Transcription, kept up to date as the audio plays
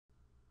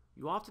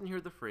You often hear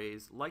the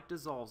phrase like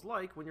dissolves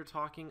like when you're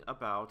talking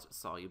about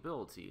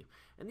solubility.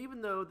 And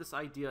even though this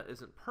idea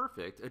isn't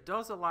perfect, it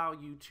does allow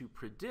you to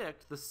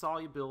predict the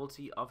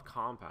solubility of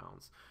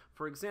compounds.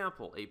 For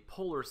example, a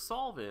polar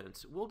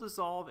solvent will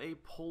dissolve a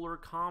polar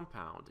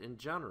compound in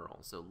general,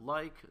 so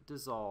like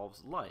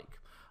dissolves like.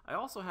 I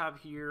also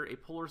have here a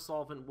polar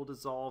solvent will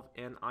dissolve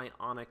an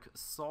ionic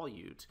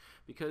solute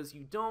because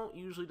you don't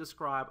usually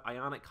describe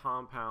ionic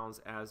compounds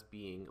as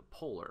being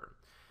polar.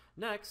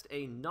 Next,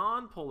 a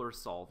nonpolar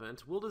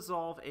solvent will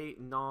dissolve a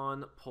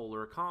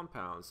nonpolar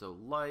compound, so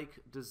like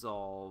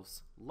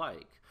dissolves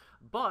like.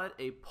 But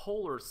a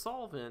polar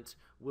solvent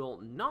will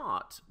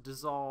not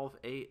dissolve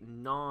a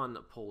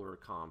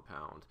nonpolar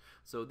compound.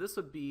 So this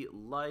would be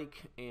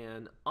like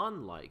and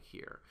unlike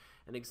here.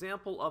 An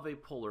example of a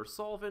polar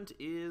solvent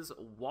is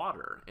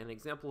water. An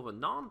example of a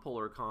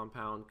nonpolar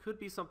compound could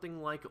be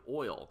something like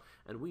oil.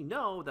 And we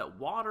know that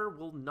water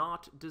will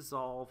not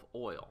dissolve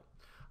oil.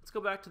 Let's go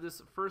back to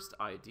this first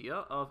idea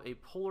of a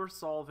polar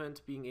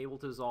solvent being able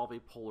to dissolve a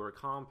polar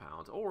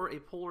compound, or a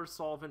polar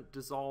solvent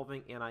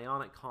dissolving an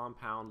ionic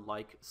compound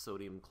like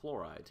sodium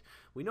chloride.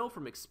 We know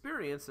from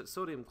experience that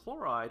sodium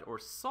chloride, or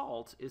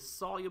salt, is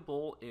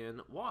soluble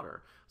in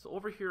water. So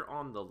over here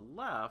on the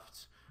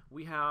left,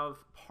 we have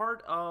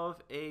part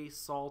of a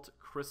salt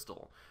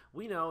crystal.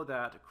 We know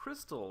that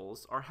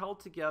crystals are held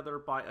together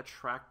by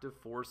attractive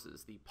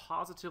forces. The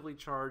positively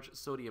charged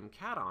sodium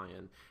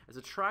cation is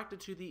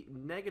attracted to the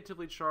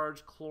negatively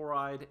charged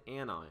chloride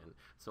anion.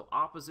 So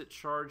opposite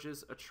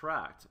charges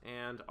attract,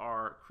 and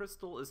our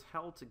crystal is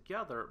held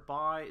together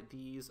by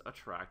these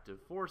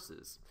attractive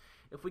forces.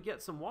 If we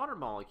get some water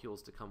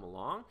molecules to come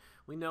along,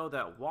 we know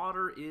that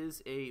water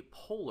is a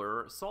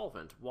polar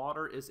solvent.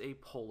 Water is a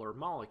polar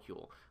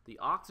molecule. The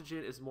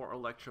oxygen is more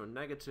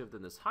electronegative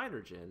than this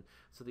hydrogen,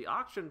 so the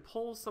oxygen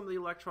pulls some of the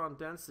electron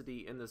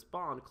density in this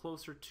bond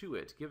closer to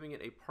it, giving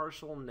it a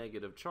partial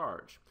negative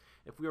charge.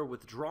 If we are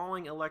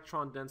withdrawing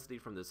electron density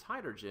from this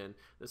hydrogen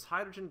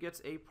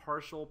gets a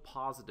partial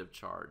positive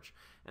charge.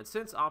 And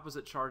since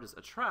opposite charges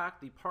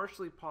attract, the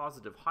partially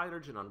positive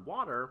hydrogen on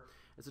water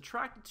is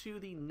attracted to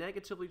the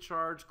negatively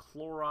charged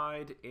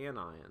chloride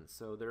anion.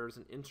 So there's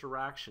an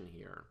interaction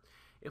here.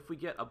 If we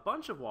get a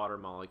bunch of water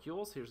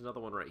molecules, here's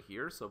another one right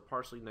here, so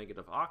partially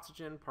negative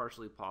oxygen,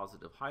 partially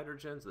positive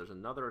hydrogen, so there's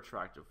another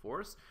attractive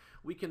force,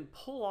 we can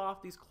pull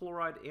off these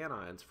chloride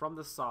anions from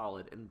the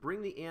solid and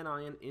bring the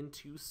anion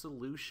into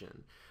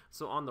solution.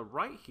 So on the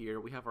right here,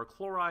 we have our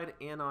chloride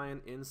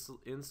anion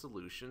in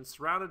solution,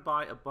 surrounded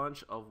by a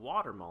bunch of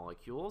water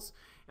molecules,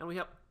 and we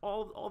have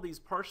all these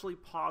partially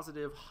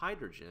positive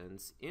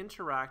hydrogens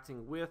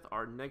interacting with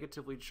our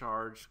negatively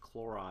charged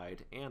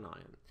chloride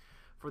anion.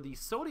 For the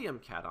sodium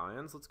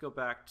cations, let's go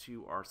back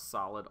to our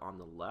solid on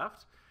the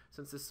left.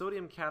 Since the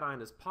sodium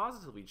cation is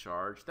positively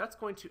charged, that's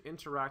going to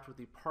interact with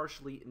the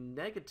partially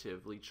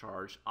negatively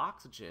charged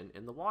oxygen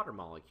in the water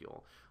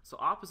molecule. So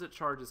opposite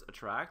charges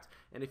attract,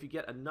 and if you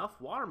get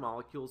enough water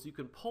molecules, you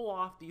can pull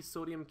off these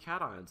sodium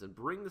cations and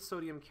bring the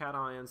sodium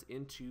cations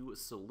into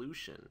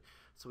solution.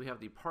 So we have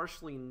the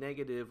partially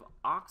negative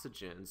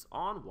oxygens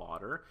on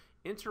water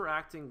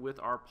interacting with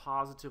our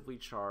positively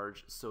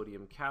charged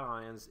sodium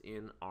cations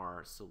in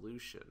our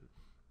solution.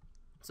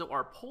 So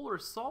our polar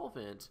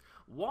solvent,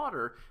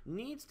 water,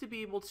 needs to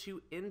be able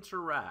to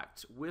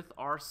interact with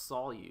our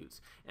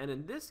solutes. And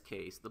in this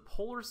case, the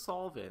polar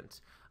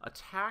solvent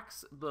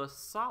attacks the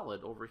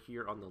solid over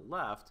here on the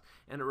left,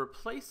 and it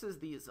replaces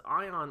these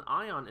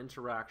ion-ion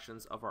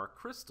interactions of our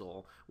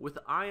crystal with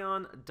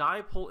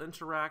ion-dipole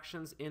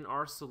interactions in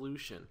our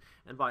solution.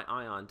 And by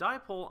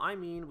ion-dipole, I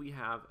mean we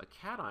have a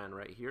cation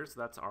right here,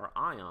 so that's our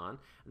ion,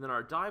 and then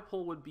our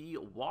dipole would be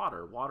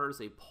water. Water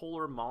is a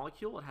polar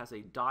molecule. It has a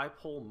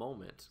dipole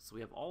moment. So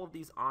we have all of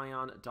these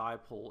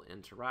ion-dipole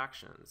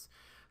interactions.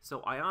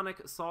 So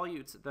ionic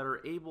solutes that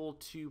are able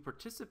to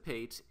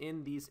participate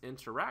in these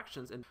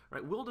interactions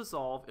will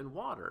dissolve in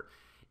water.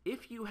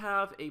 If you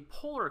have a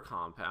polar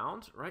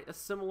compound, a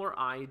similar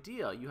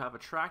idea. You have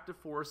attractive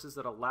forces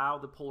that allow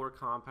the polar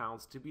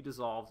compounds to be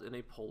dissolved in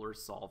a polar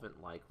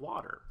solvent like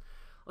water.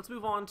 Let's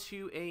move on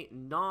to a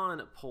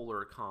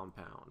nonpolar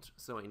compound.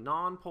 So a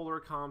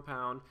nonpolar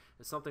compound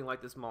is something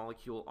like this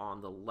molecule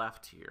on the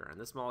left here, and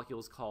this molecule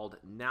is called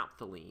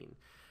naphthalene.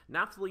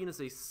 Naphthalene is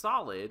a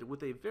solid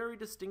with a very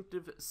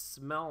distinctive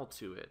smell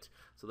to it.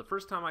 So the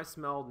first time I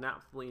smelled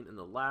naphthalene in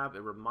the lab,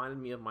 it reminded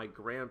me of my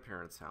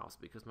grandparents' house,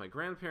 because my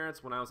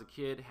grandparents, when I was a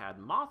kid, had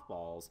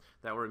mothballs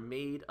that were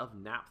made of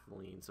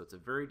naphthalene, so it's a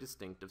very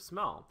distinctive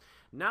smell.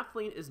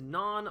 Naphthalene is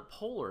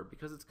nonpolar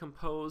because it's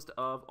composed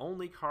of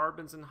only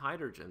carbons and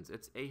hydrogens.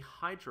 It's a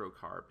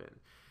hydrocarbon.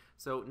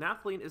 So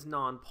naphthalene is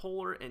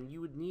nonpolar, and you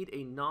would need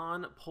a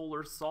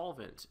nonpolar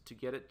solvent to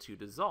get it to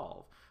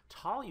dissolve.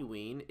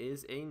 Toluene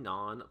is a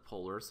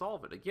nonpolar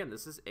solvent. Again,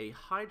 this is a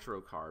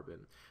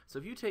hydrocarbon. So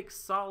if you take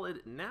solid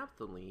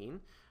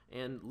naphthalene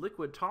and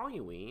liquid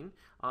toluene,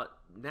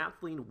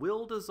 naphthalene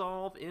will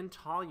dissolve in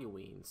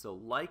toluene. So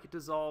like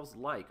dissolves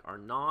like. Our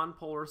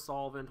nonpolar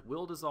solvent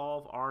will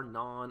dissolve our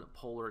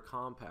nonpolar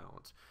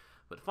compound.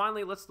 But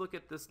finally, let's look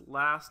at this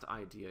last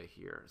idea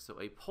here. So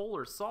a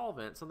polar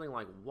solvent, something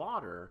like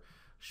water,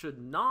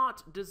 should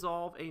not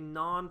dissolve a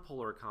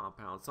nonpolar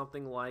compound,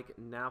 something like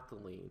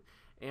naphthalene.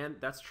 And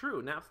that's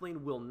true,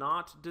 naphthalene will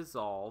not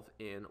dissolve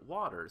in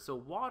water. So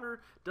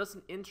water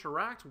doesn't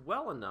interact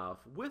well enough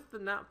with the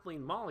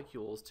naphthalene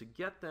molecules to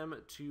get them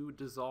to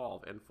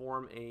dissolve and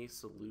form a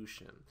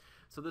solution.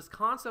 So this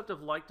concept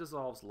of like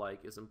dissolves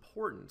like is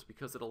important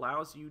because it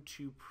allows you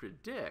to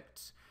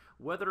predict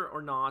whether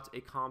or not a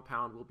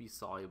compound will be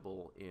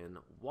soluble in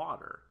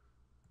water.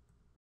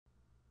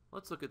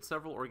 Let's look at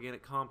several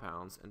organic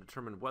compounds and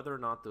determine whether or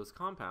not those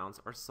compounds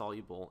are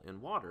soluble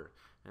in water.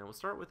 And we'll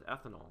start with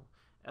ethanol.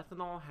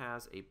 Ethanol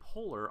has a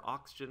polar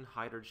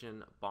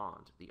oxygen-hydrogen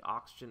bond. The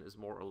oxygen is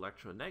more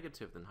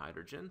electronegative than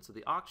hydrogen, so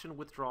the oxygen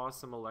withdraws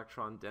some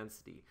electron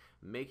density,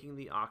 making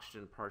the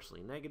oxygen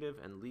partially negative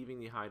and leaving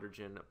the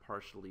hydrogen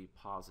partially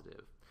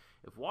positive.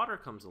 If water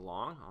comes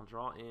along, I'll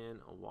draw in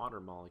a water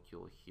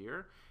molecule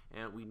here,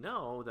 and we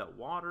know that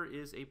water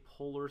is a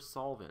polar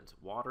solvent.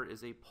 Water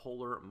is a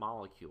polar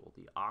molecule.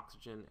 The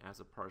oxygen has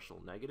a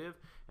partial negative,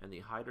 and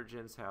the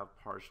hydrogens have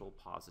partial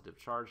positive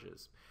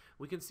charges.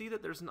 We can see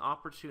that there's an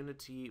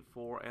opportunity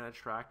for an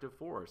attractive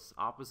force.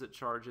 Opposite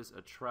charges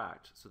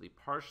attract, so the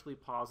partially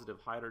positive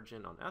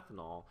hydrogen on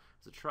ethanol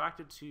is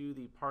attracted to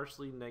the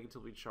partially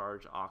negatively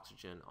charged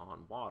oxygen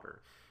on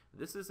water.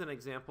 This is an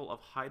example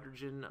of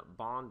hydrogen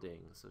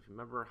bonding. So if you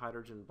remember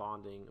hydrogen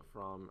bonding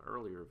from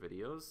earlier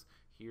videos,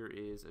 here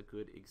is a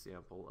good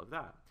example of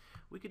that.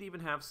 We could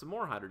even have some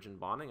more hydrogen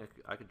bonding.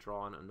 I could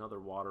draw in another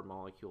water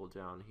molecule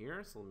down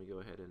here. So let me go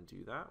ahead and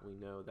do that. We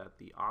know that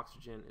the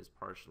oxygen is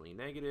partially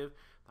negative,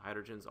 the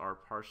hydrogens are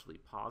partially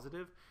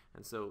positive,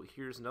 and so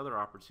here's another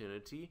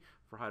opportunity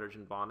for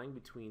hydrogen bonding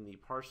between the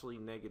partially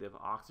negative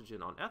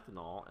oxygen on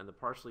ethanol and the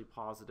partially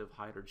positive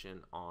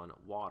hydrogen on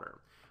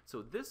water.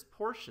 So this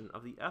portion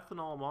of the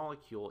ethanol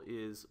molecule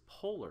is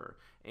polar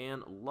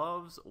and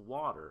loves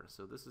water.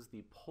 So this is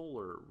the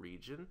polar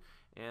region,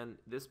 and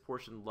this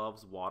portion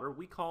loves water.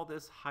 We call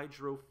this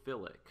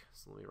hydrophilic.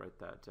 So let me write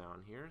that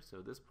down here.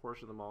 So this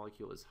portion of the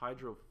molecule is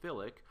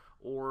hydrophilic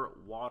or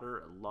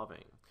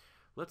water-loving.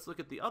 Let's look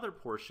at the other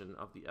portion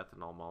of the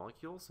ethanol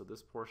molecule. So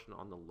this portion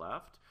on the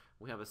left,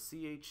 we have a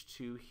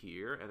CH2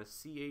 here and a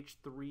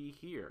CH3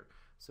 here.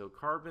 So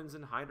carbons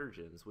and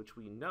hydrogens, which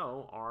we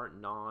know are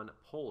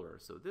non-polar.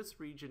 So this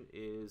region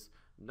is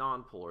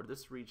non-polar.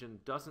 This region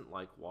doesn't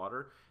like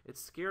water.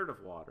 It's scared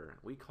of water.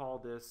 We call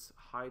this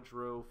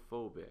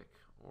hydrophobic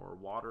or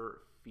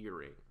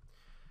water-fearing.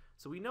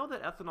 So we know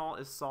that ethanol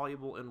is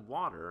soluble in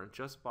water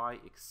just by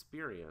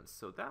experience.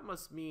 So that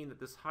must mean that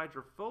this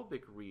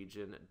hydrophobic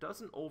region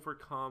doesn't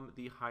overcome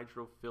the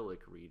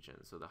hydrophilic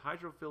region. So the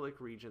hydrophilic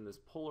region, this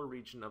polar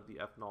region of the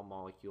ethanol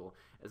molecule,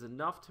 is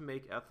enough to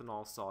make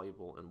ethanol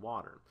soluble in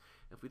water.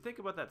 If we think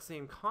about that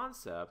same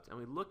concept and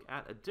we look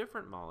at a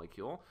different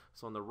molecule,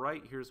 so on the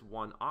right here's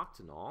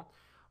 1-octanol.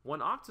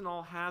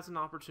 1-octanol has an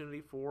opportunity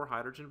for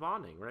hydrogen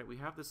bonding, right? We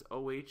have this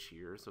OH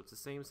here, so it's the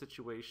same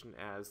situation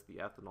as the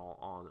ethanol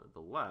on the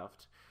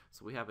left.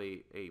 So we have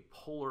a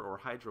polar or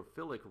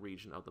hydrophilic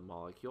region of the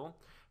molecule.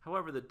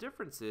 However, the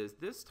difference is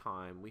this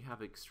time we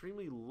have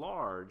extremely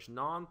large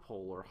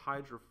non-polar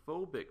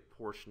hydrophobic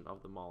portion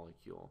of the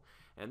molecule.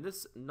 And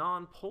this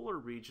non-polar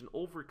region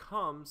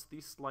overcomes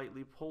the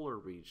slightly polar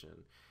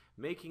region,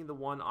 making the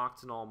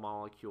 1-octanol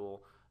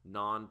molecule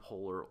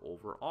non-polar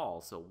overall.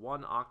 So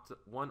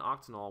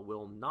 1-octanol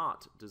will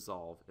not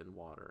dissolve in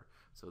water.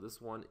 So this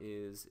one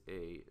is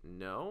a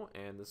no,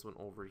 and this one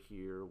over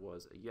here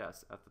was a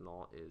yes.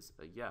 Ethanol is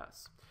a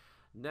yes.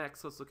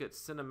 Next, let's look at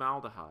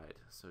cinnamaldehyde.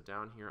 So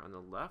down here on the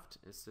left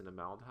is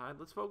cinnamaldehyde.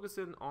 Let's focus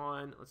in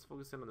on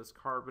this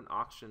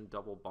carbon-oxygen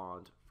double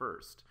bond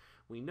first.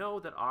 We know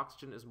that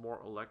oxygen is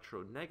more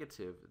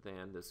electronegative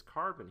than this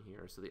carbon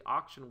here, so the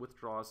oxygen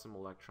withdraws some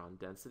electron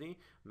density,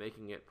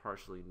 making it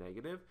partially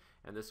negative,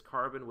 and this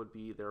carbon would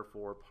be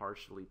therefore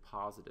partially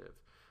positive.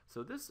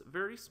 So this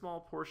very small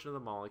portion of the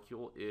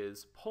molecule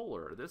is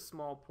polar. This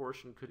small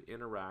portion could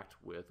interact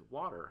with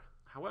water.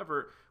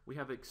 However, we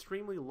have an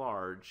extremely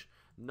large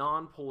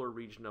non-polar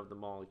region of the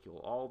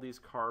molecule, all these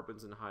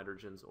carbons and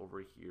hydrogens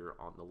over here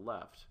on the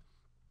left.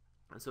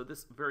 And so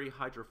this very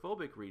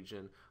hydrophobic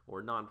region,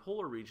 or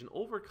non-polar region,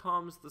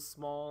 overcomes the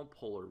small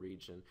polar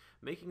region,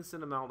 making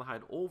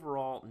cinnamaldehyde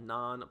overall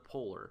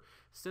non-polar.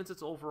 Since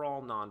it's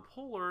overall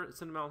non-polar,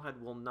 cinnamaldehyde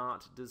will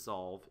not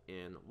dissolve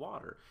in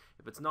water.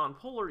 If it's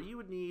non-polar, you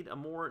would need a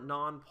more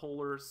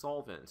non-polar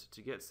solvent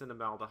to get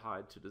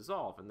cinnamaldehyde to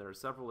dissolve, and there are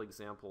several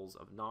examples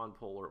of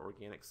non-polar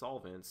organic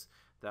solvents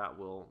that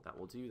will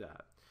do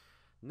that.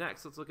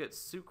 Next, let's look at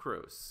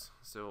sucrose.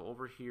 So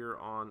over here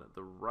on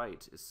the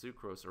right is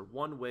sucrose, or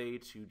one way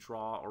to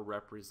draw or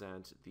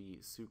represent the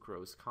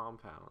sucrose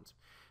compound.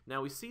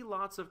 Now we see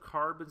lots of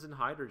carbons and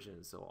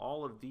hydrogens, so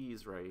all of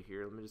these right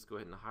here, let me just go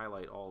ahead and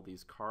highlight all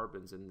these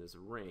carbons in this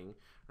ring,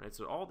 right?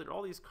 So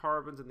all these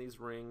carbons in these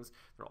rings,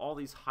 they're all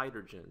these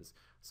hydrogens.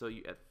 So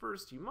at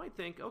first you might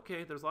think,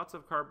 okay, there's lots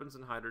of carbons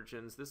and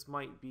hydrogens, this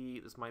might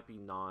be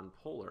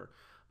non-polar.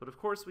 But of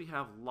course, we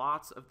have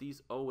lots of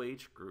these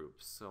OH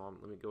groups. So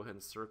let me go ahead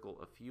and circle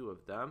a few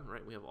of them,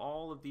 right? We have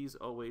all of these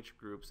OH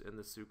groups in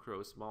the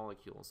sucrose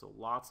molecule, so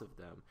lots of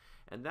them.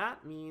 And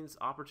that means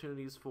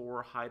opportunities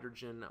for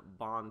hydrogen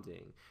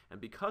bonding. And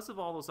because of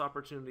all those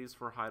opportunities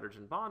for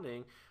hydrogen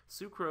bonding,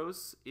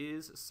 sucrose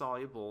is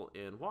soluble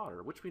in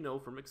water, which we know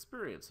from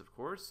experience, of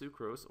course.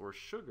 Sucrose, or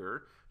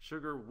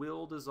sugar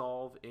will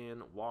dissolve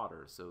in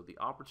water. So the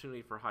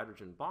opportunity for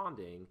hydrogen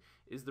bonding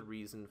is the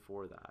reason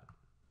for that.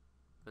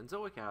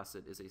 Benzoic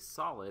acid is a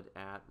solid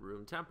at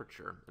room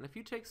temperature, and if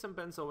you take some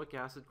benzoic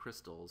acid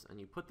crystals and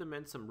you put them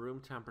in some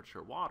room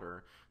temperature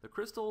water, the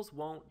crystals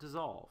won't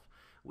dissolve.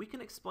 We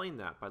can explain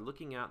that by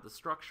looking at the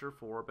structure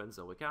for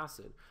benzoic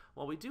acid.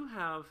 While we do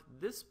have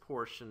this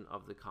portion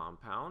of the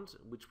compound,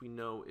 which we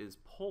know is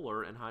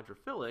polar and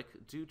hydrophilic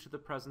due to the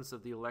presence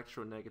of the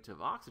electronegative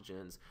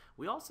oxygens,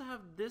 we also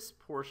have this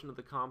portion of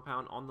the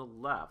compound on the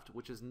left,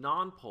 which is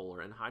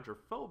nonpolar and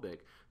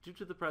hydrophobic due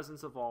to the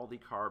presence of all the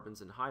carbons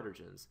and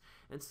hydrogens.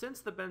 And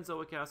since the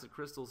benzoic acid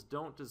crystals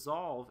don't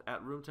dissolve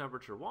at room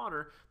temperature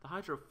water, the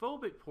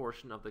hydrophobic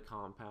portion of the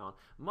compound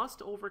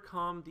must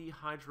overcome the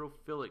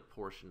hydrophilic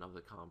portion of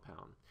the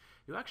compound.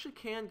 You actually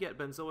can get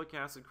benzoic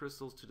acid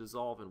crystals to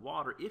dissolve in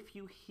water if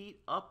you heat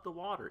up the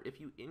water, if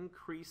you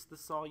increase the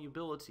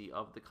solubility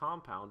of the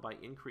compound by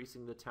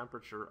increasing the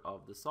temperature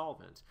of the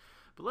solvent.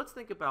 But let's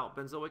think about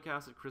benzoic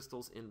acid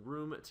crystals in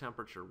room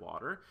temperature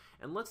water,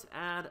 and let's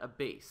add a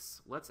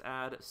base. Let's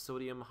add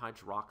sodium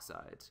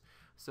hydroxide.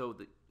 So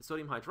the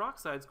sodium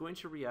hydroxide is going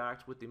to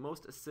react with the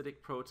most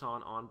acidic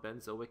proton on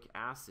benzoic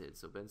acid.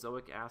 So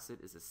benzoic acid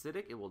is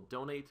acidic. It will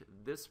donate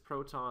this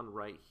proton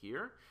right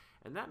here.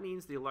 And that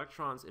means the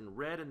electrons in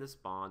red in this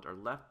bond are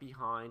left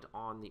behind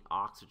on the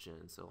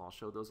oxygen. So I'll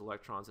show those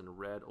electrons in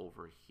red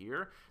over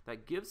here.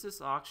 That gives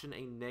this oxygen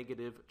a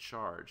negative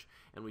charge,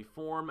 and we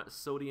form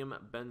sodium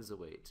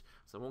benzoate.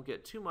 So I won't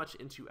get too much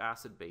into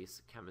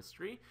acid-base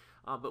chemistry,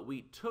 but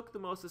we took the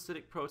most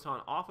acidic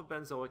proton off of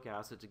benzoic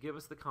acid to give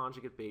us the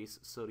conjugate base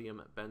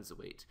sodium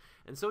benzoate.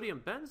 And sodium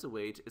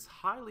benzoate is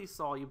highly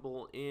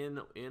soluble in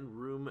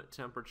room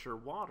temperature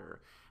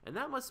water. And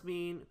that must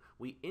mean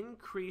we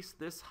increase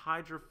this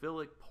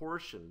hydrophilic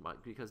portion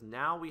because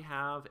now we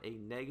have a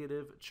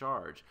negative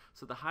charge.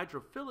 So the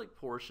hydrophilic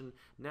portion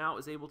now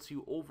is able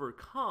to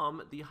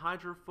overcome the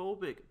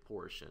hydrophobic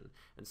portion.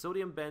 And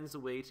sodium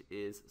benzoate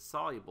is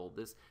soluble.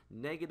 This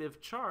negative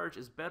charge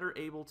is better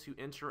able to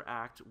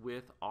interact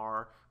with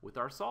our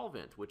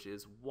solvent, which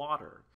is water.